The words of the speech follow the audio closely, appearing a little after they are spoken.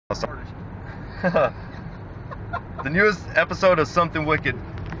The newest episode of Something Wicked.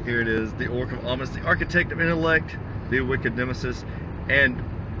 Here it is, the Orc of Ominous, the architect of intellect, the wicked Nemesis, and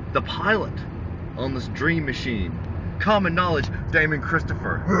the pilot on this dream machine. Common knowledge, Damon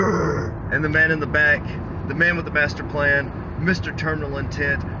Christopher. And the man in the back, the man with the master plan, Mr. Terminal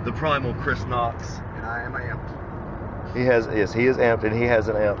Intent, the primal Chris Knox. And I am amped. He is amped, and he has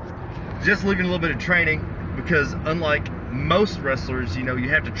an amp. Just leaving a little bit of training, because unlike most wrestlers, you know, you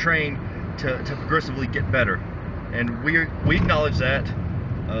have to train to progressively get better. And we acknowledge that.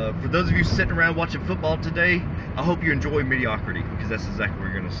 For those of you sitting around watching football today, I hope you enjoy mediocrity, because that's exactly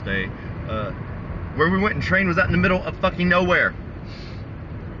where you're going to stay. Where we went and trained was out in the middle of fucking nowhere.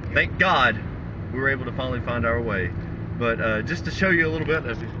 Thank God we were able to finally find our way. But just to show you a little bit,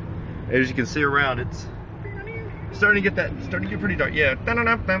 as you can see around, it's starting to get pretty dark. Yeah.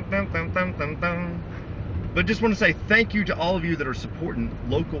 But just want to say thank you to all of you that are supporting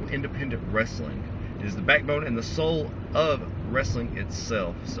local independent wrestling. It is the backbone and the soul of wrestling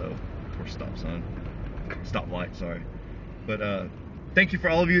itself. So, or stoplight, sorry. But thank you for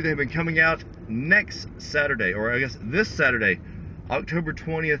all of you that have been coming out. Next Saturday, or I guess this Saturday, October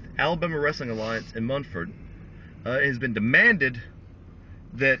 20th, Alabama Wrestling Alliance in Munford. It has been demanded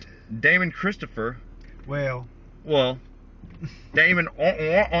that Damon Christopher, Damon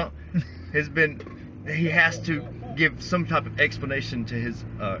he has to give some type of explanation to his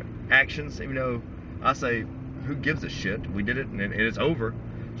actions. Even though I say, who gives a shit? We did it, and it's over.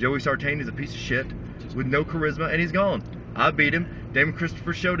 Joey Sartain is a piece of shit with no charisma, and he's gone. I beat him. Damon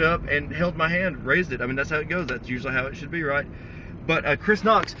Christopher showed up and held my hand, raised it. I mean, that's how it goes. That's usually how it should be, right? But Chris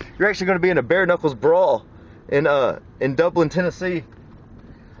Knox, you're actually going to be in a bare knuckles brawl in Dublin, Tennessee.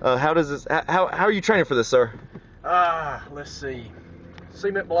 How are you training for this, sir? Let's see.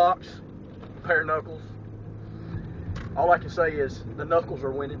 Cement blocks, bare knuckles. All I can say is the knuckles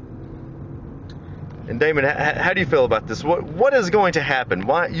are winning. And Damon, how do you feel about this? What is going to happen?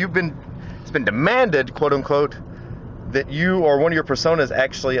 It's been demanded, quote unquote, that you or one of your personas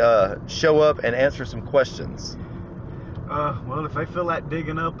actually show up and answer some questions. Well, if they feel like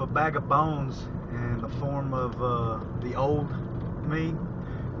digging up a bag of bones in the form of the old me,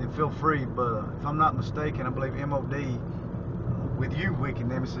 then feel free. But if I'm not mistaken, I believe MOD, with you, Wicked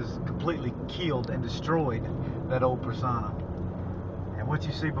Nemesis, completely killed and destroyed that old persona. And what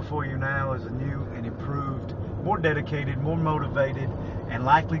you see before you now is a new and improved, more dedicated, more motivated, and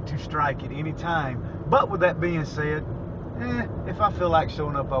likely to strike at any time. But with that being said, if I feel like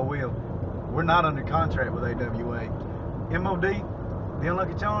showing up, I will. We're not under contract with AWA. MOD, the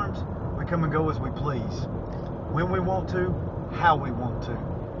Unlucky Charms, we come and go as we please. When we want to, how we want to.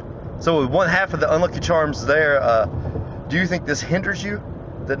 So with one half of the Unlucky Charms there, do you think this hinders you,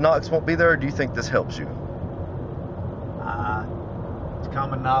 that Knox won't be there, or do you think this helps you? It's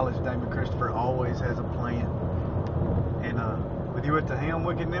common knowledge Damon Christopher always has a plan. And with you at the helm,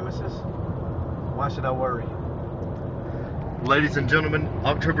 Wicked Nemesis, why should I worry? Ladies and gentlemen,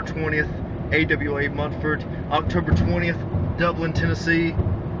 October 20th, AWA Munford, October 20th, Dublin, Tennessee.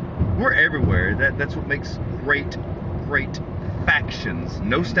 We're everywhere. That's what makes great factions.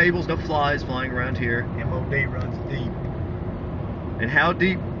 No stables, no flies flying around here. MOD runs deep. And how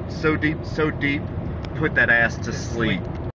deep? So deep, put that ass to sleep.